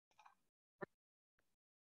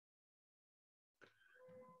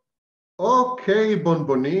Okay,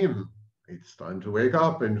 Bonbonim, it's time to wake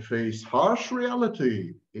up and face harsh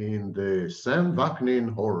reality in the Sam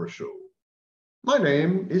Vaknin horror show. My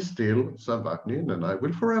name is still Sam Vaknin, and I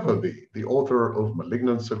will forever be the author of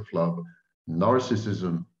Malignant Self-Love,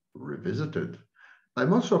 Narcissism Revisited.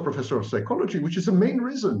 I'm also a professor of psychology, which is the main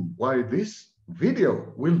reason why this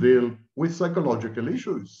video will deal with psychological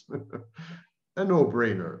issues. A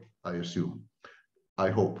no-brainer, I assume.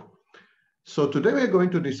 I hope. So today we are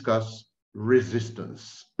going to discuss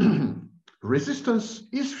resistance. Resistance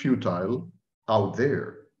is futile out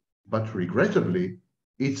there, but regrettably,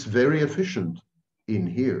 it's very efficient in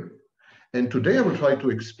here. And today I will try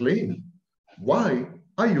to explain why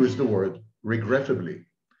I use the word regrettably.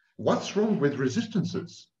 What's wrong with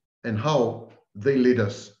resistances and how they lead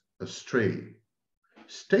us astray.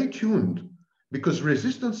 Stay tuned, because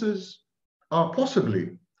resistances are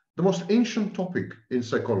possibly the most ancient topic in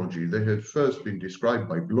psychology. They had first been described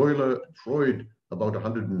by Bleuler and Freud about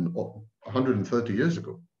 130 years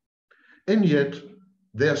ago. And yet,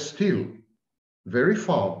 they're still very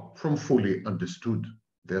far from fully understood.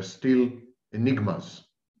 They're still enigmas.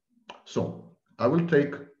 So I will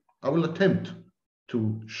attempt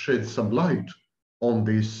to shed some light on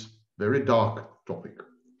this very dark topic.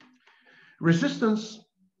 Resistance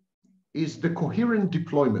is the coherent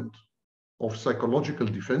deployment of psychological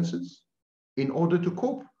defenses in order to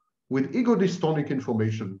cope with ego-dystonic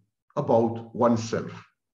information about oneself.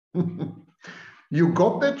 You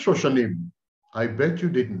got that, Shoshanim? I bet you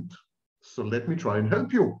didn't. So let me try and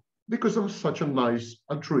help you, because I'm such a nice,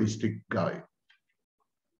 altruistic guy.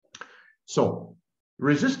 So,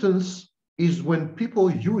 resistance is when people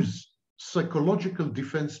use psychological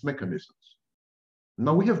defense mechanisms.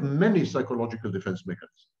 Now, we have many psychological defense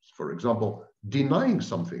mechanisms. For example, denying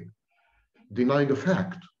something. Denying a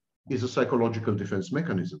fact is a psychological defense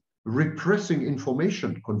mechanism. Repressing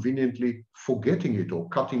information, conveniently forgetting it or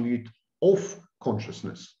cutting it off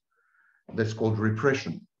consciousness. That's called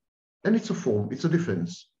repression. And it's a form, it's a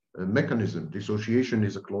defense mechanism. Dissociation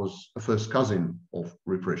is a first cousin of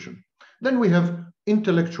repression. Then we have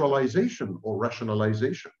intellectualization or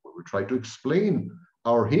rationalization, where we try to explain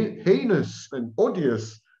our heinous and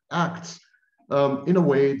odious acts in a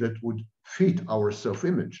way that would fit our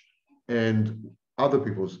self-image and other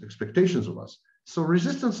people's expectations of us. So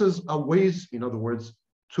resistances are ways, in other words,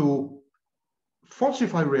 to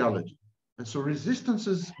falsify reality. And so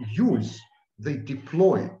resistances they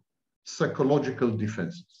deploy psychological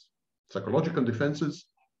defenses. Psychological defenses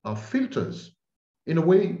are filters. In a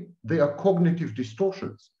way, they are cognitive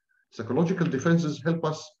distortions. Psychological defenses help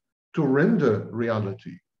us to render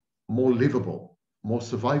reality more livable, more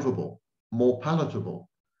survivable, more palatable.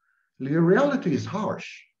 Reality is harsh.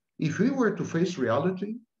 If we were to face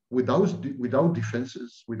reality without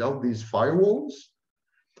defenses, without these firewalls,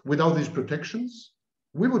 without these protections,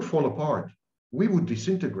 we would fall apart. We would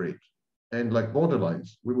disintegrate. And like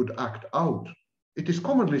borderlines, we would act out. It is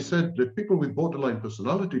commonly said that people with borderline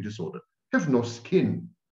personality disorder have no skin.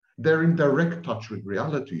 They're in direct touch with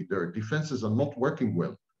reality. Their defenses are not working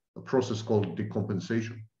well, a process called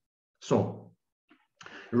decompensation. So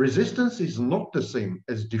resistance is not the same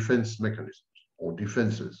as defense mechanisms or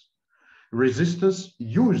defenses. Resistance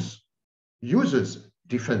uses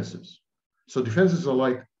defenses. So defenses are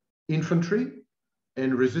like infantry,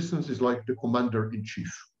 and resistance is like the commander-in-chief,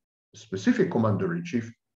 a specific commander-in-chief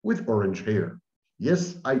with orange hair.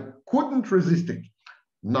 Yes, I couldn't resist it.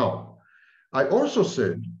 Now, I also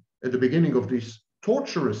said at the beginning of this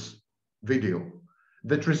torturous video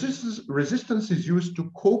that resistance is used to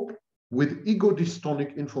cope with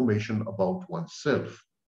ego-dystonic information about oneself.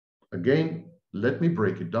 Again, let me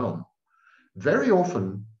break it down. Very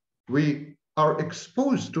often, we are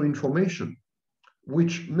exposed to information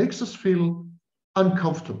which makes us feel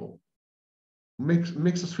uncomfortable,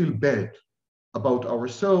 makes us feel bad about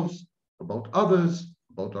ourselves, about others,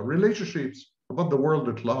 about our relationships, about the world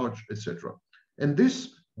at large, etc. And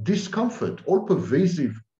this discomfort,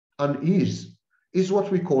 all-pervasive unease, is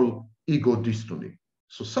what we call ego-dystony.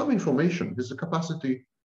 So some information has the capacity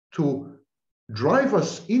to drive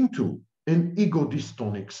us into an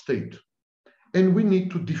ego-dystonic state. And we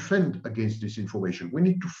need to defend against this information. We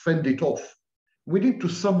need to fend it off. We need to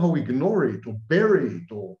somehow ignore it or bury it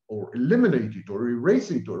or eliminate it or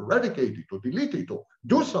erase it or eradicate it or delete it or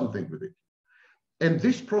do something with it. And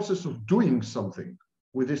this process of doing something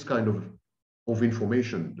with this kind of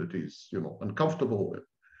information that is, uncomfortable,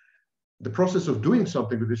 the process of doing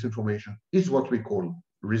something with this information is what we call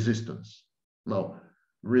resistance. Now,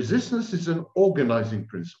 resistance is an organizing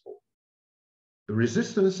principle. The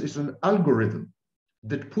resistance is an algorithm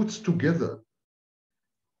that puts together,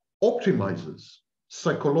 optimizes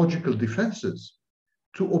psychological defenses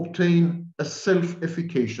to obtain a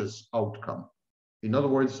self-efficacious outcome. In other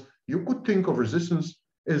words, you could think of resistance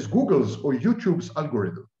as Google's or YouTube's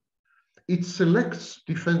algorithm. It selects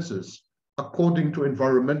defenses according to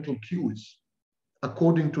environmental cues,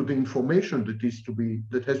 according to the information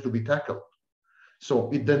that has to be tackled. So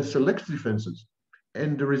it then selects defenses,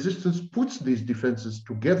 and the resistance puts these defenses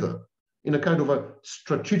together in a kind of a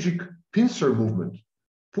strategic pincer movement,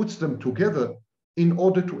 puts them together in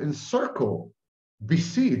order to encircle,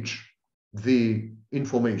 besiege the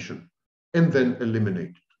information, and then eliminate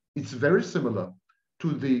it. It's very similar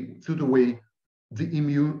to the way the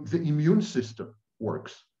immune system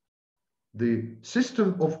works. The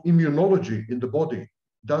system of immunology in the body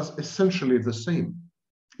does essentially the same.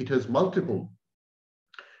 It has multiple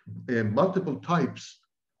types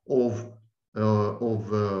of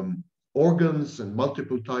organs and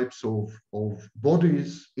multiple types of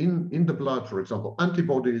bodies in the blood, for example,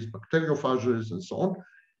 antibodies, bacteriophages, and so on.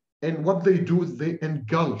 And what they do is they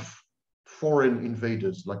engulf foreign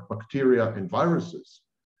invaders like bacteria and viruses.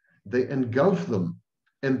 They engulf them,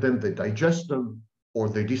 and then they digest them, or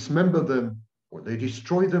they dismember them, or they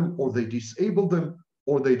destroy them, or they disable them,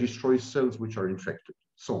 or they destroy cells which are infected.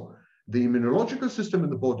 So the immunological system in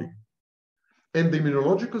the body and the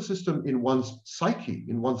immunological system in one's psyche,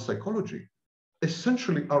 in one's psychology,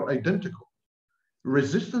 essentially are identical.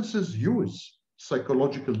 Resistances use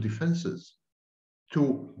psychological defenses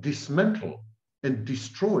to dismantle and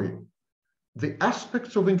destroy the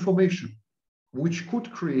aspects of information which could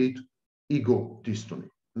create ego dystony.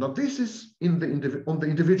 Now, this is on the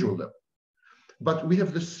individual level, but we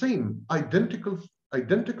have the same identical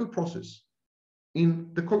process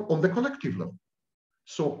on the collective level.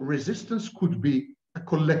 So resistance could be a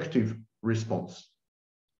collective response.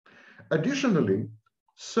 Additionally,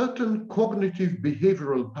 certain cognitive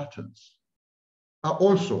behavioral patterns are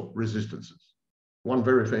also resistances. One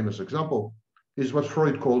very famous example is what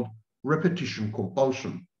Freud called repetition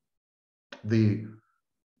compulsion, the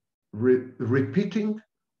repeating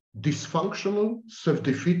dysfunctional,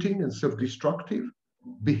 self-defeating, and self-destructive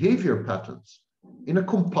behavior patterns in a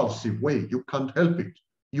compulsive way. You can't help it.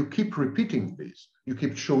 You keep repeating this. You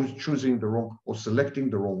keep choosing the wrong or selecting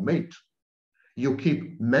the wrong mate. You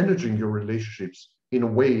keep managing your relationships in a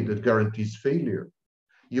way that guarantees failure.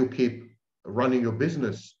 You keep running your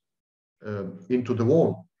business into the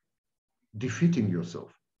wall, defeating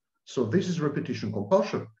yourself. So this is repetition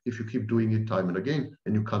compulsion, if you keep doing it time and again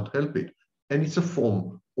and you can't help it. And it's a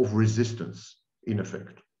form of resistance, in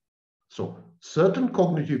effect. So certain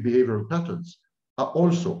cognitive behavioral patterns are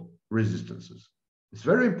also resistances. It's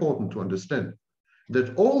very important to understand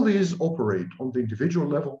that all these operate on the individual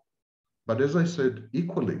level, but as I said,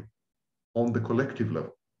 equally on the collective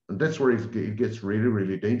level. And that's where it gets really,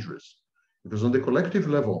 really dangerous. Because on the collective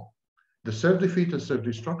level, the self-defeat and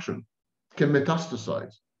self-destruction can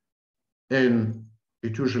metastasize. And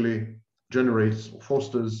it usually generates,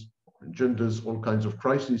 fosters, engenders all kinds of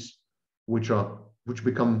crises, which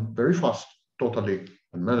become very fast, totally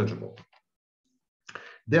unmanageable.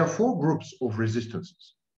 There are 4 groups of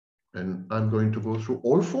resistances, and I'm going to go through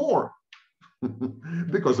all 4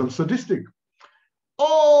 because I'm sadistic.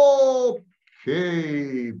 Okay,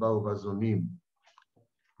 Bauvazonim.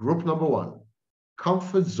 Group number 1,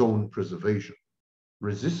 comfort zone preservation.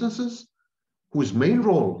 Resistances whose main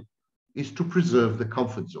role is to preserve the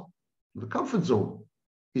comfort zone. The comfort zone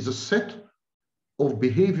is a set of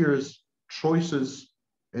behaviors, choices,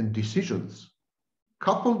 and decisions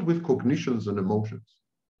coupled with cognitions and emotions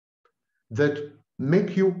that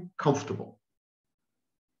make you comfortable.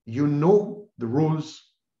 You know the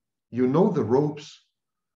rules, you know the ropes,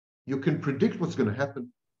 you can predict what's going to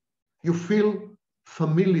happen, you feel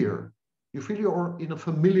familiar, you feel you're in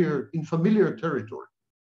familiar territory.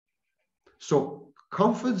 So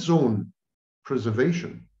comfort zone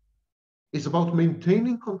preservation is about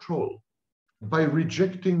maintaining control by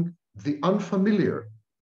rejecting the unfamiliar,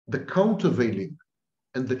 the countervailing,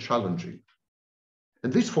 and the challenging.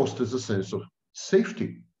 And this fosters a sense of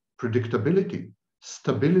safety, predictability,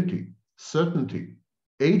 stability, certainty,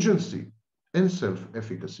 agency, and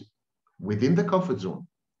self-efficacy. Within the comfort zone,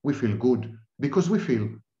 we feel good because we feel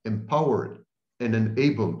empowered and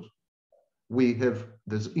enabled.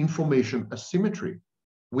 There's information asymmetry.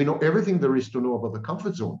 We know everything there is to know about the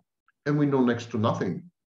comfort zone, and we know next to nothing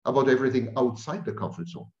about everything outside the comfort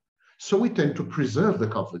zone. So we tend to preserve the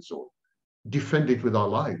comfort zone, defend it with our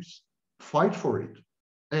lives, fight for it,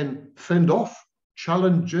 and fend off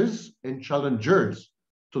challenges and challengers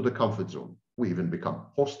to the comfort zone. We even become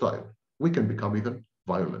hostile. We can become even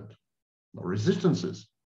violent. Now,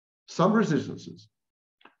 some resistances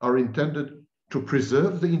are intended to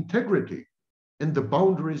preserve the integrity and the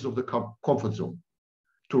boundaries of the comfort zone,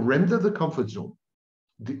 to render the comfort zone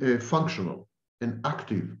functional and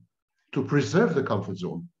active, to preserve the comfort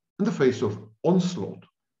zone in the face of onslaught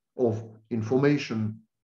of information,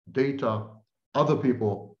 data, other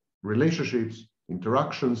people, relationships,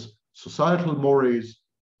 interactions, societal mores,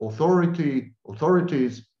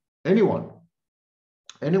 authorities, anyone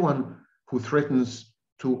who threatens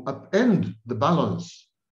to upend the balance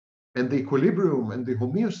and the equilibrium and the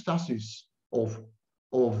homeostasis of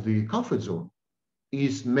the comfort zone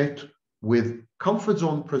is met with comfort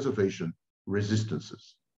zone preservation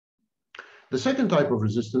resistances. The second type of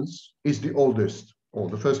resistance is the oldest, or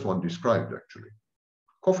the first one described actually.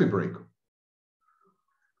 Coffee break.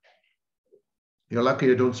 You're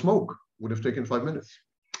lucky I don't smoke. Would have taken 5 minutes.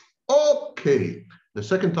 Okay. The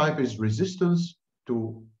second type is resistance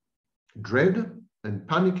to dread and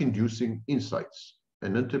panic-inducing insights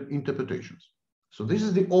and interpretations. So this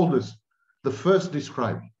is the oldest, the first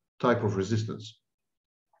described type of resistance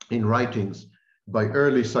in writings by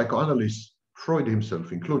early psychoanalysts, Freud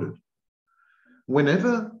himself included.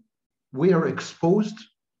 Whenever we are exposed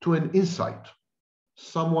to an insight,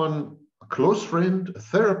 someone, a close friend, a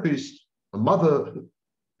therapist, a mother,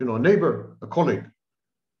 a neighbor, a colleague,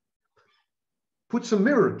 puts a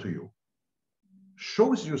mirror to you,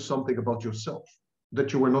 shows you something about yourself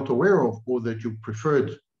that you were not aware of or that you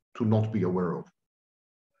preferred to not be aware of.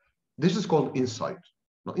 This is called insight.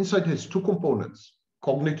 Now, insight has two components,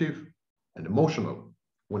 cognitive and emotional.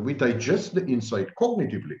 When we digest the insight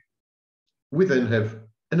cognitively, we then have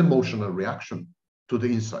an emotional reaction to the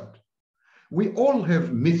insight. We all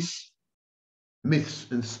have myths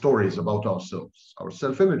and stories about ourselves. Our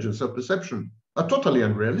self-image and self-perception are totally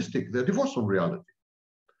unrealistic. They're divorced from reality.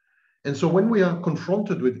 And so when we are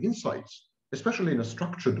confronted with insights, especially in a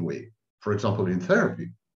structured way, for example, in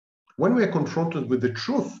therapy, when we are confronted with the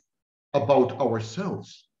truth about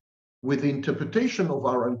ourselves, with the interpretation of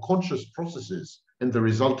our unconscious processes and the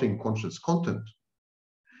resulting conscious content,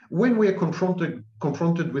 when we are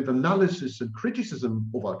confronted with analysis and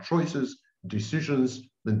criticism of our choices, decisions,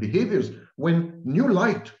 and behaviors, when new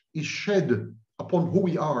light is shed upon who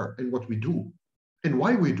we are and what we do, and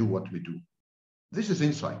why we do what we do, this is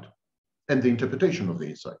insight and the interpretation of the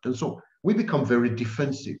insight. And so we become very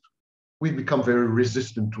defensive. We become very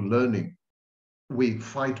resistant to learning. We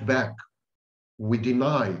fight back. We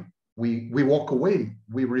deny. We walk away.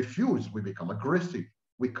 We refuse. We become aggressive.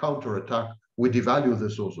 We counterattack. We devalue the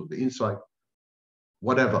source of the insight.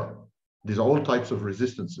 Whatever. These are all types of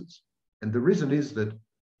resistances. And the reason is that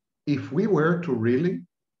if we were to really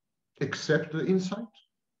accept the insight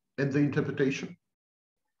and the interpretation,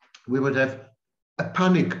 we would have a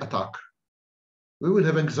panic attack. We would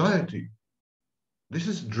have anxiety. This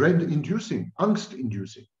is dread-inducing,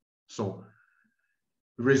 angst-inducing. So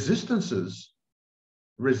resistance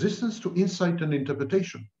to insight and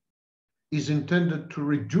interpretation is intended to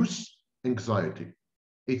reduce anxiety.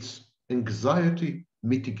 It's anxiety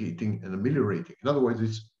mitigating and ameliorating. In other words,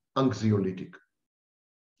 it's anxiolytic.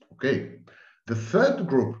 Okay. The third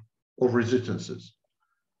group of resistances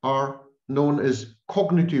are known as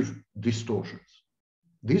cognitive distortions.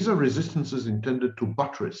 These are resistances intended to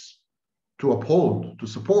buttress, to uphold, to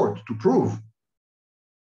support, to prove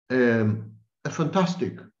a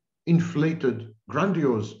fantastic, inflated,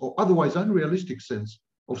 grandiose, or otherwise unrealistic sense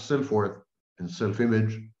of self-worth and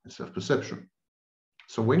self-image and self-perception.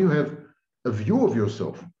 So when you have a view of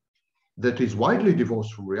yourself that is widely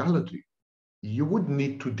divorced from reality, you would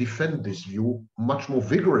need to defend this view much more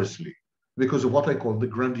vigorously because of what I call the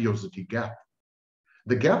grandiosity gap.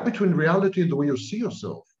 The gap between reality and the way you see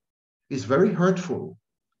yourself is very hurtful,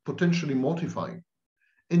 potentially mortifying.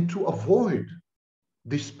 And to avoid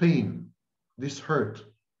this pain, this hurt,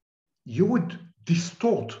 you would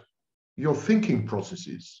distort your thinking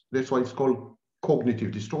processes. That's why it's called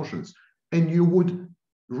cognitive distortions. And you would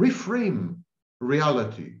reframe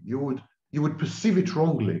reality. You would perceive it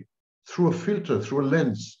wrongly through a filter, through a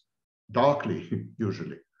lens, darkly,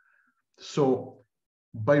 usually. So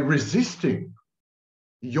by resisting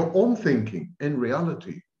your own thinking and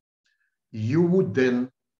reality, you would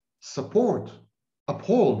then support,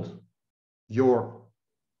 uphold your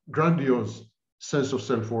grandiose sense of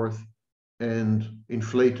self-worth and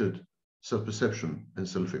inflated self-perception and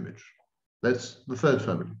self-image. That's the third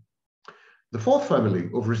family. The fourth family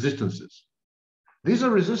of resistances. These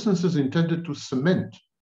are resistances intended to cement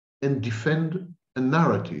and defend a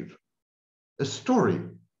narrative, a story,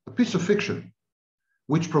 a piece of fiction,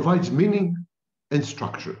 which provides meaning and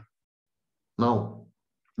structure. Now,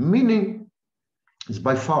 meaning is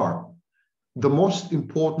by far the most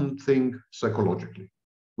important thing psychologically.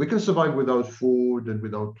 We can survive without food and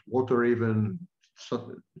without water, even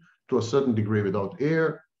to a certain degree without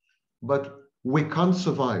air, but we can't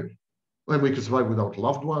survive. And we can survive without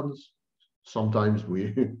loved ones. Sometimes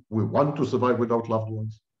we want to survive without loved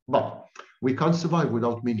ones, but we can't survive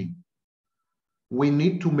without meaning. We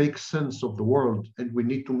need to make sense of the world, and we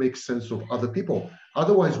need to make sense of other people.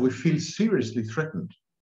 Otherwise, we feel seriously threatened.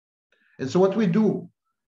 And so what we do,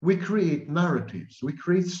 we create narratives, we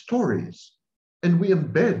create stories, and we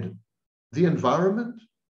embed the environment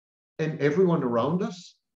and everyone around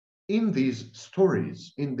us in these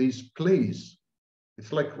stories, in these plays.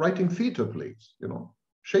 It's like writing theater plays, you know.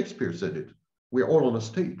 Shakespeare said it. We're all on a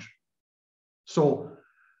stage. So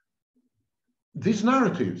these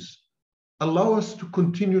narratives allow us to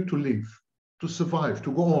continue to live, to survive,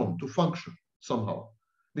 to go on, to function somehow,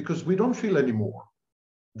 because we don't feel anymore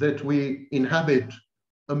that we inhabit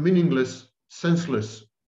a meaningless, senseless,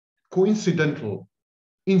 coincidental,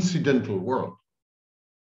 incidental world.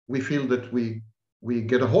 We feel that we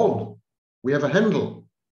get a hold, we have a handle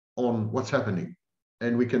on what's happening,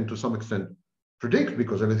 and we can, to some extent, predict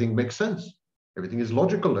because everything makes sense. Everything is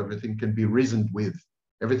logical, everything can be reasoned with.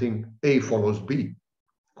 Everything A follows B.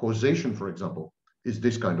 Causation, for example, is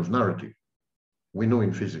this kind of narrative. We know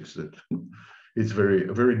in physics that it's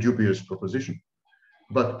a very dubious proposition,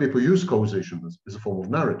 but people use causation as a form of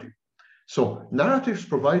narrative. So narratives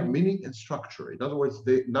provide meaning and structure. In other words,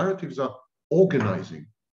 the narratives are organizing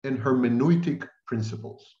and hermeneutic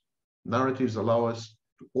principles. Narratives allow us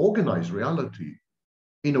to organize reality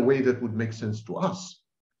in a way that would make sense to us,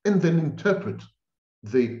 and then interpret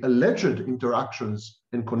the alleged interactions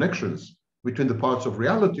and connections between the parts of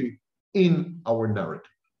reality in our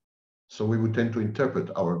narrative. So we would tend to interpret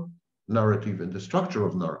our narrative and the structure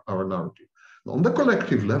of our narrative. On the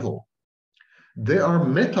collective level, there are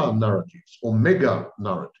meta-narratives or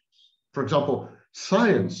mega-narratives. For example,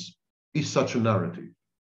 science is such a narrative.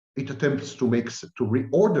 It attempts to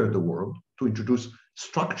reorder the world, to introduce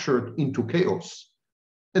structure into chaos,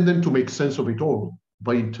 and then to make sense of it all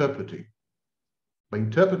by interpreting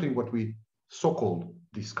what we so-called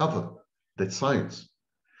discover. That's science.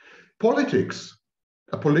 Politics,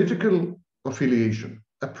 a political affiliation,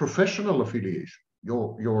 a professional affiliation,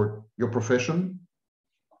 your profession,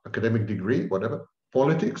 academic degree, whatever,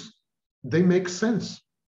 politics, they make sense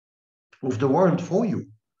of the world for you.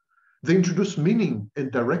 They introduce meaning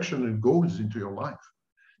and direction and goals into your life.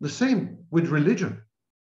 The same with religion.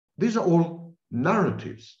 These are all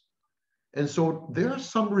narratives. And so there are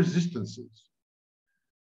some resistances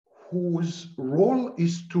whose role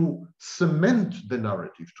is to cement the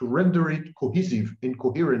narrative, to render it cohesive and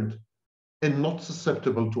coherent and not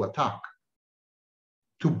susceptible to attack,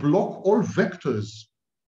 to block all vectors,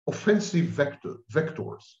 offensive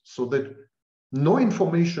vectors, so that no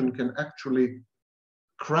information can actually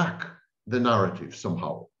crack the narrative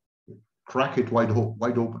somehow, crack it wide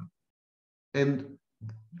open. And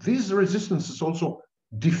these resistances also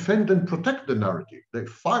defend and protect the narrative. They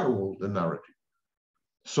firewall the narrative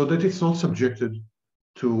so that it's not subjected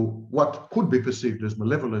to what could be perceived as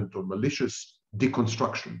malevolent or malicious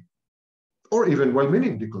deconstruction, or even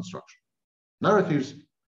well-meaning deconstruction. Narratives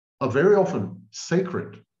are very often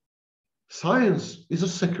sacred. Science is a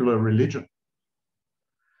secular religion.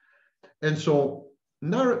 And so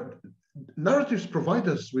narratives provide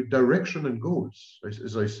us with direction and goals,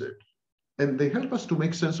 as I said, and they help us to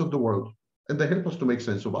make sense of the world, and they help us to make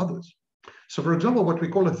sense of others. So, for example, what we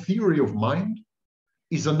call a theory of mind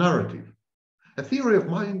is a narrative. A theory of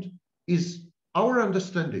mind is our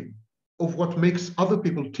understanding of what makes other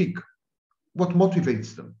people tick, what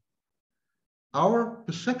motivates them, our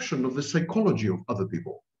perception of the psychology of other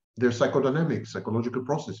people, their psychodynamics, psychological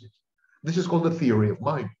processes. This is called the theory of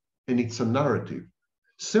mind, and it's a narrative.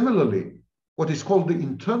 Similarly, what is called the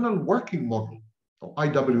internal working model, or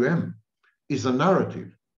IWM, is a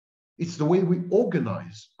narrative. It's the way we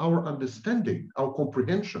organize our understanding, our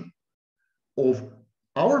comprehension of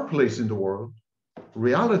our place in the world,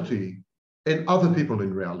 reality, and other people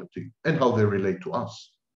in reality, and how they relate to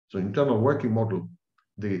us. So internal working model,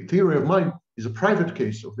 the theory of mind, is a private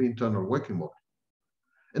case of the internal working model.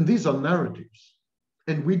 And these are narratives,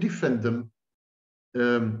 and we defend them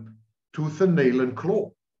tooth and nail and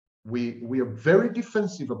claw. We are very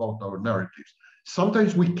defensive about our narratives.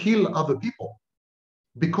 Sometimes we kill other people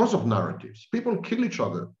because of narratives. People kill each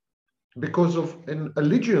other because of an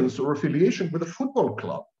allegiance or affiliation with a football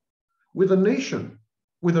club, with a nation,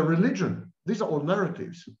 with a religion. These are all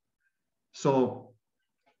narratives. So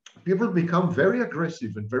people become very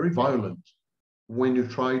aggressive and very violent when you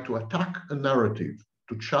try to attack a narrative,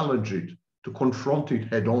 to challenge it, to confront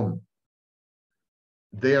it head on.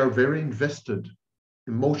 They are very invested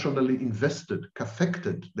emotionally invested,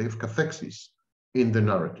 caffected, they have cathexis in the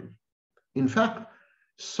narrative. In fact,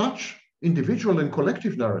 such individual and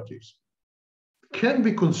collective narratives can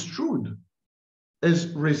be construed as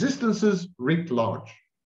resistances writ large.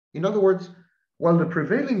 In other words, while the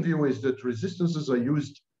prevailing view is that resistances are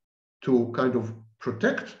used to kind of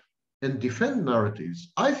protect and defend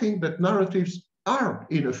narratives, I think that narratives are,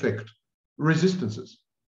 in effect, resistances.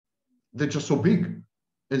 They're just so big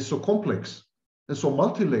and so complex and so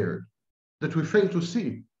multi-layered that we fail to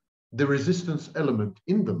see the resistance element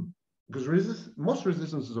in them. Because most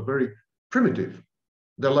resistances are very primitive.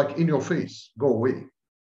 They're like in your face, go away.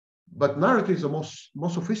 But narratives are more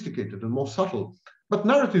sophisticated and more subtle. But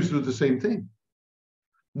narratives do the same thing.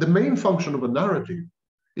 The main function of a narrative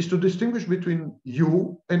is to distinguish between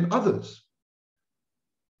you and others.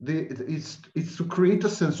 It's to create a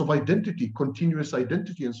sense of identity, continuous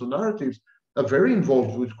identity. And so narratives are very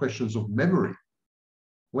involved with questions of memory.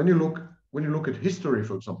 When you look at history,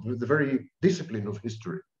 for example, the very discipline of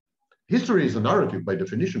history. History is a narrative by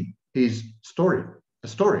definition. Is story, a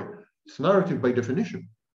story. It's narrative by definition.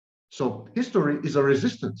 So history is a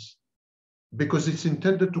resistance because it's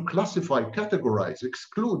intended to classify, categorize,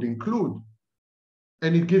 exclude, include,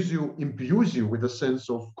 and it imbues you with a sense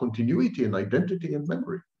of continuity and identity and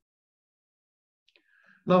memory.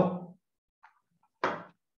 Now,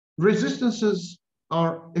 resistances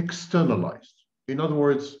are externalized. In other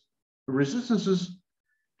words, resistances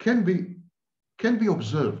can be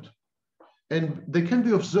observed, and they can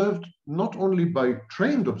be observed not only by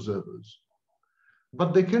trained observers,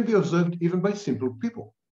 but they can be observed even by simple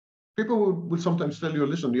people. People will sometimes tell you,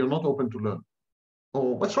 listen, you're not open to learn.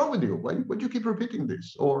 Or what's wrong with you? Why do you keep repeating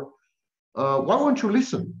this? Or why won't you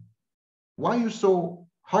listen? Why are you so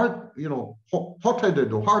hard,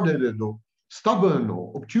 hot-headed or hard-headed or stubborn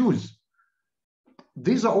or obtuse?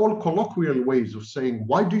 These are all colloquial ways of saying,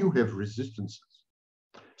 why do you have resistances?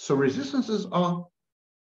 So resistances are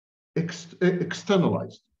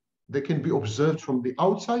externalized. They can be observed from the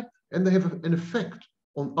outside, and they have an effect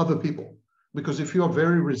on other people. Because if you are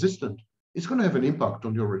very resistant, it's going to have an impact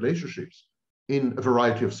on your relationships in a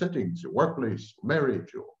variety of settings, your workplace,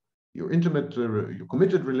 marriage, your intimate, your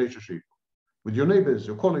committed relationship with your neighbors,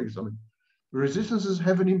 your colleagues. I mean, resistances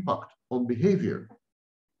have an impact on behavior,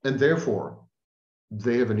 and therefore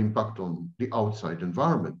they have an impact on the outside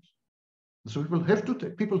environment. So people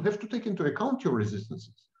have to take into account your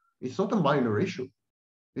resistances. It's not a minor issue.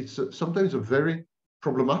 It's sometimes a very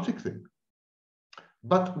problematic thing.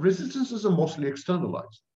 But resistances are mostly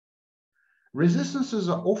externalized. Resistances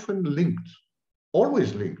are often linked,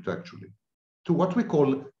 always linked actually, to what we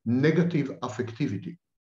call negative affectivity.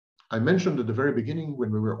 I mentioned at the very beginning,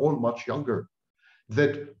 when we were all much younger,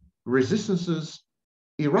 that resistances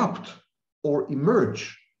erupt or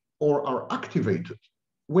emerge or are activated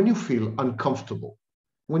when you feel uncomfortable,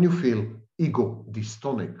 when you feel ego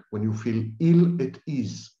dystonic, when you feel ill at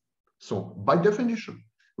ease. So by definition,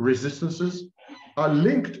 resistances are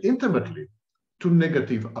linked intimately to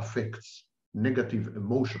negative affects, negative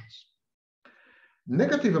emotions.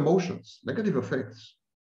 Negative emotions, negative affects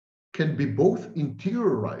can be both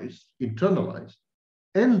internalized,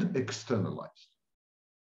 and externalized.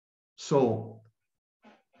 So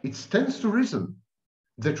it stands to reason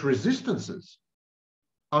that resistances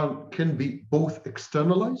can be both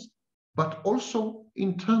externalized, but also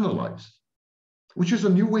internalized, which is a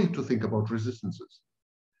new way to think about resistances.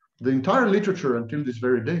 The entire literature until this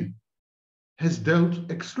very day has dealt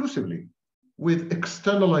exclusively with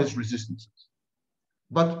externalized resistances.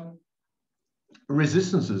 But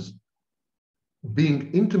resistances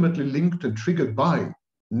being intimately linked and triggered by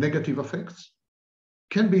negative affects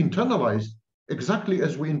can be internalized exactly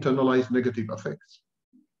as we internalize negative affects.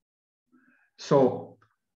 So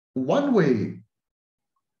one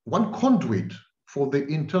conduit for the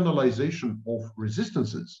internalization of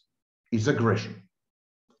resistances is aggression.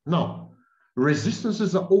 Now,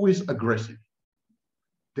 resistances are always aggressive.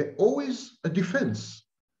 They're always a defense.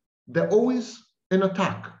 They're always an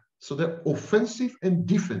attack. So they're offensive and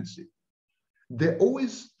defensive. They're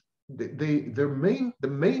always, the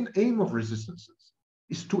main aim of resistances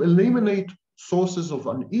is to eliminate sources of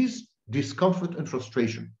unease, discomfort, and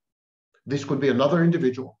frustration. This could be another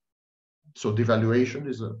individual. So devaluation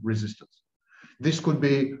is a resistance. This could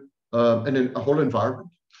be a whole environment.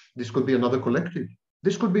 This could be another collective.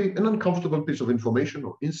 This could be an uncomfortable piece of information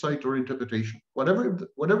or insight or interpretation.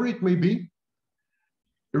 Whatever it may be,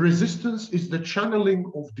 resistance is the channeling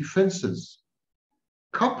of defenses,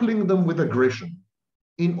 coupling them with aggression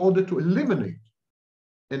in order to eliminate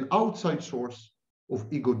an outside source of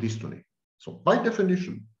ego dystony. So by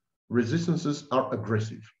definition, resistances are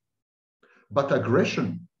aggressive. But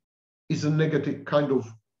aggression is a negative kind of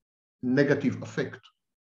negative effect.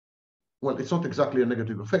 Well, it's not exactly a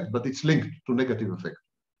negative effect, but it's linked to negative effect.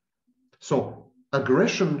 So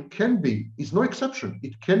aggression is no exception.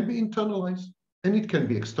 It can be internalized and it can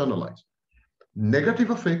be externalized.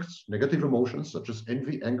 Negative effects, negative emotions such as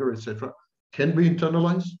envy, anger, etc., can be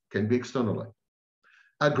internalized, can be externalized.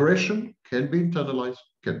 Aggression can be internalized,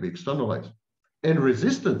 can be externalized. And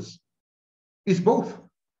resistance is both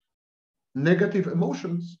negative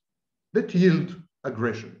emotions that yield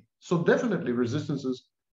aggression. So definitely resistances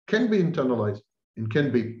can be internalized and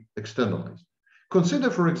can be externalized. Consider,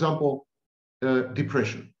 for example,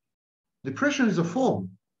 depression. Depression is a form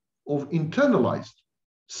of internalized,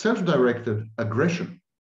 self-directed aggression.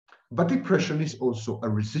 But depression is also a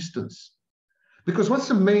resistance. Because what's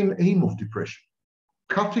the main aim of depression?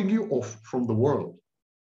 Cutting you off from the world.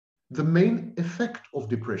 The main effect of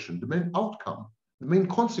depression, the main outcome, the main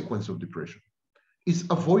consequence of depression is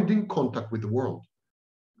avoiding contact with the world,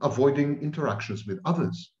 avoiding interactions with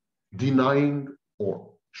others, denying or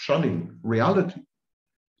shunning reality.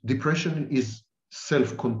 Depression is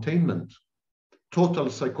self-containment, total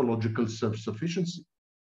psychological self-sufficiency.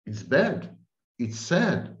 It's bad, it's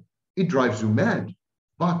sad, it drives you mad,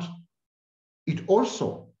 but it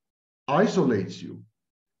also isolates you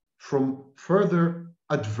from further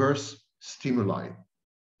adverse stimuli.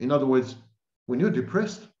 In other words, when you're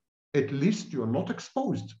depressed, at least you're not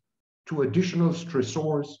exposed to additional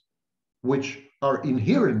stressors which are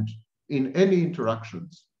inherent in any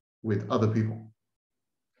interactions with other people.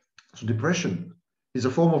 So depression is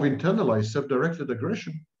a form of internalized self-directed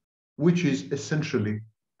aggression, which is essentially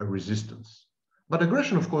a resistance. But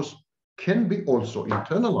aggression, of course, can be also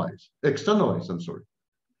externalized.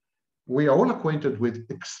 We are all acquainted with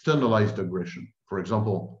externalized aggression. For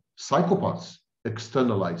example, psychopaths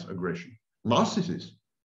externalize aggression. Narcissists,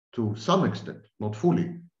 to some extent, not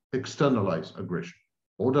fully, externalize aggression.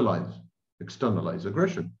 Borderlines externalize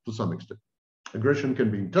aggression to some extent. Aggression can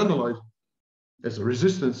be internalized as a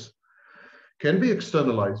resistance, can be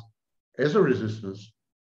externalized as a resistance,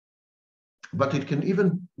 but it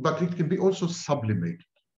can be also sublimated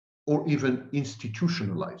or even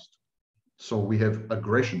institutionalized. So we have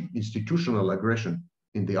aggression, institutional aggression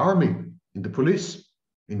in the army, in the police,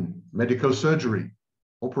 in medical surgery,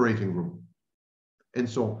 operating room. And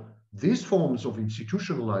so these forms of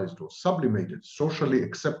institutionalized or sublimated, socially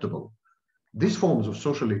acceptable, these forms of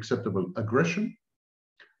socially acceptable aggression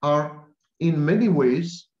are in many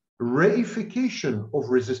ways reification of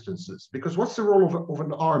resistances. Because what's the role of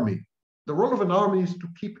an army? The role of an army is to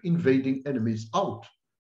keep invading enemies out.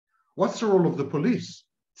 What's the role of the police?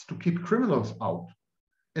 It's to keep criminals out.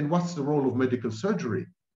 And what's the role of medical surgery?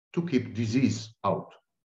 To keep disease out.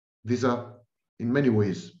 These are, in many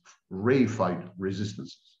ways, reified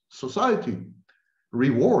resistances. Society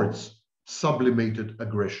rewards sublimated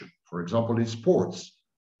aggression, for example, in sports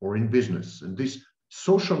or in business. And this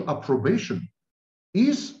social approbation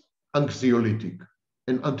is anxiolytic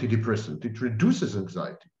and antidepressant. It reduces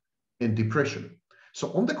anxiety and depression.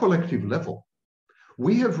 So on the collective level,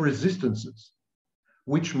 we have resistances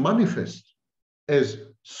which manifest as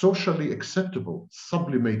socially acceptable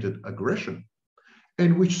sublimated aggression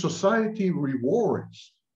and which society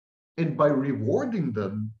rewards, and by rewarding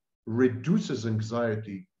them reduces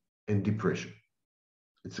anxiety and depression.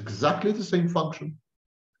 It's exactly the same function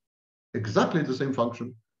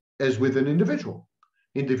as with an individual.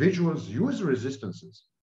 Individuals use resistances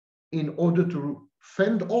in order to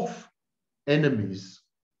fend off enemies'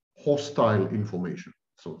 hostile information.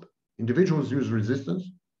 So individuals use resistance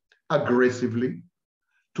aggressively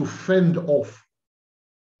to fend off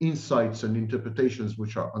insights and interpretations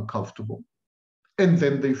which are uncomfortable, and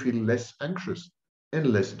then they feel less anxious and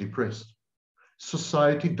less depressed.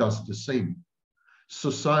 Society does the same.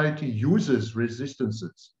 Society uses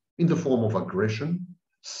resistances in the form of aggression,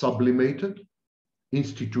 sublimated,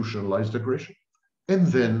 institutionalized aggression, and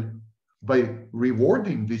then by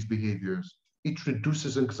rewarding these behaviors, it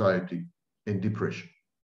reduces anxiety and depression.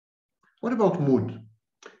 What about mood?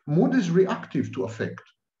 Mood is reactive to affect.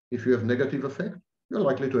 If you have negative affect, you're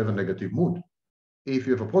likely to have a negative mood. If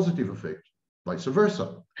you have a positive affect, vice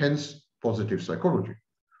versa, hence positive psychology.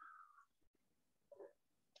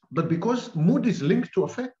 But because mood is linked to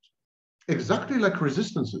affect, exactly like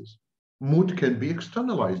resistances, mood can be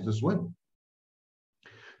externalized as well.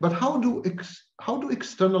 But how do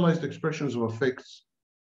externalized expressions of affects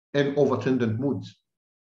and of attendant moods,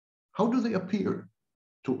 how do they appear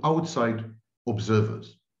to outside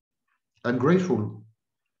observers? I'm grateful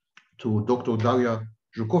to Dr. Daria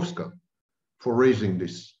Zhukovska for raising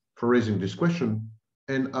this question,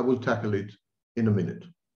 and I will tackle it in a minute.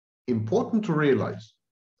 important to realize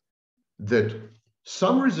that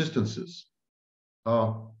some resistances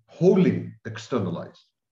are wholly externalized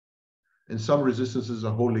and some resistances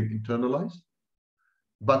are wholly internalized,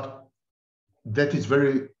 but that is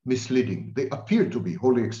very misleading. They appear to be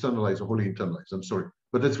wholly externalized or wholly internalized. I'm sorry,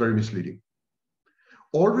 but that's very misleading.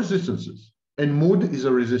 All resistances, and mood is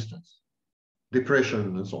a resistance,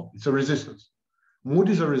 depression and so on, it's a resistance. Mood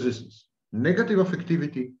is a resistance. Negative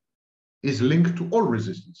affectivity is linked to all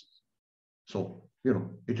resistances. So,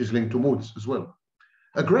 it is linked to moods as well.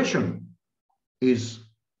 Aggression is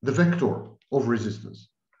the vector of resistance.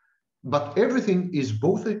 But everything is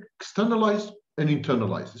both externalized and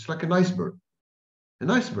internalized. It's like an iceberg.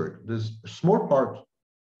 An iceberg, there's a small part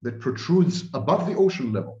that protrudes above the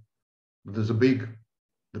ocean level. There's the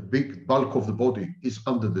big bulk of the body is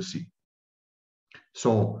under the sea.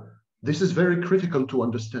 So this is very critical to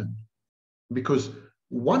understand, because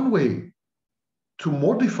one way to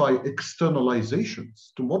modify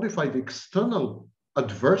externalizations, to modify the external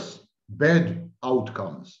adverse bad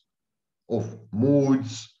outcomes of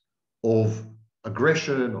moods, of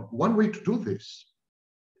aggression, one way to do this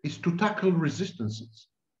is to tackle resistances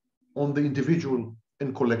on the individual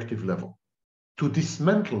and collective level, to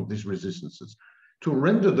dismantle these resistances, to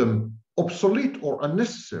render them obsolete or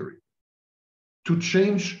unnecessary, to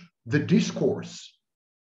change the discourse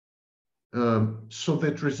so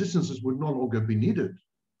that resistances would no longer be needed,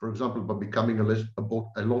 for example, by becoming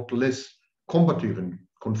a lot less combative and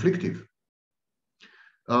conflictive.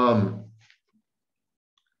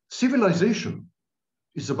 Civilization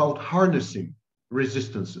is about harnessing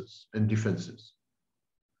resistances and defenses.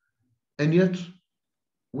 And yet,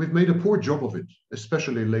 we've made a poor job of it,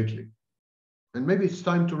 especially lately. And maybe it's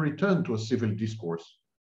time to return to a civil discourse,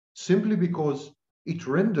 simply because it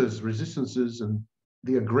renders resistances and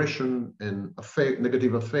the aggression and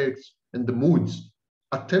negative effects and the moods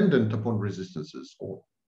attendant upon resistances, or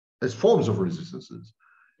as forms of resistances,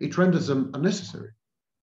 it renders them unnecessary.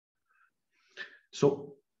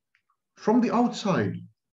 So, from the outside,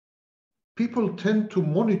 people tend to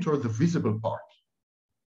monitor the visible part,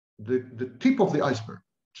 the tip of the iceberg,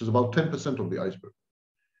 which is about 10% of the iceberg.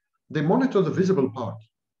 They monitor the visible part.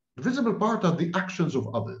 The visible part are the actions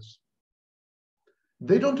of others.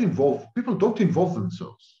 People don't involve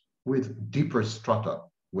themselves with deeper strata,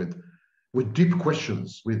 with deep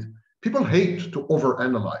questions, people hate to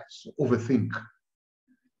overanalyze, overthink.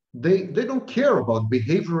 They don't care about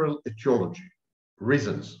behavioral etiology,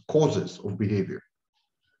 reasons, causes of behavior.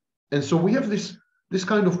 And so we have this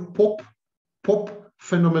kind of pop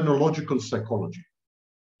phenomenological psychology.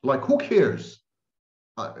 Like, who cares?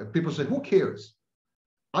 People say, who cares?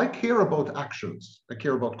 I care about actions. I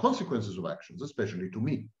care about consequences of actions, especially to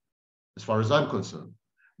me, as far as I'm concerned.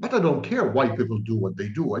 But I don't care why people do what they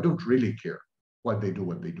do. I don't really care why they do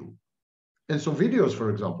what they do. And so videos, for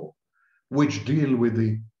example, which deal with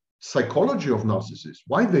the psychology of narcissists,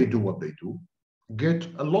 why they do what they do, get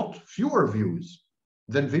a lot fewer views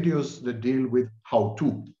than videos that deal with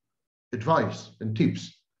how-to, advice and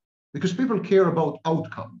tips, because people care about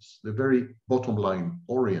outcomes. They're very bottom line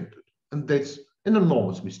oriented, and that's an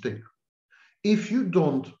enormous mistake. If you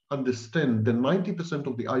don't understand the 90%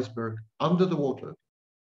 of the iceberg under the water,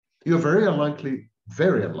 you're very unlikely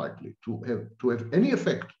to have any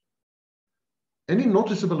effect, any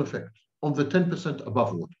noticeable effect on the 10%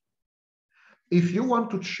 above water. If you want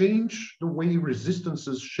to change the way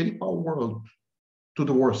resistances shape our world to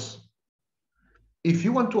the worse, if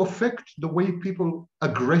you want to affect the way people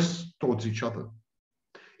aggress towards each other,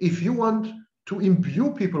 if you want to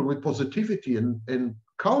imbue people with positivity and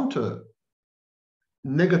counter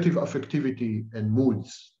negative affectivity and mood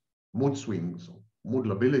swings, mood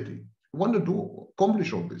lability, you want to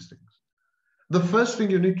accomplish all these things, the first thing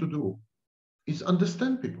you need to do is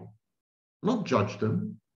understand people, not judge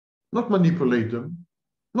them, not manipulate them,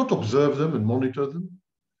 not observe them and monitor them,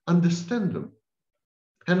 understand them.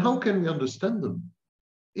 And how can we understand them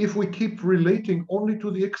if we keep relating only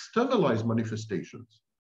to the externalized manifestations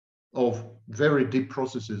of very deep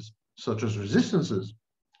processes such as resistances,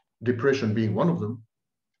 depression being one of them,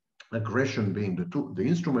 aggression being the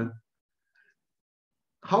instrument?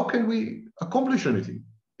 How can we accomplish anything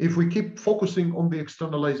if we keep focusing on the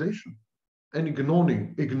externalization and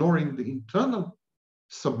ignoring the internal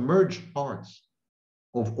submerged parts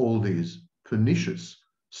of all these pernicious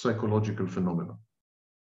psychological phenomena?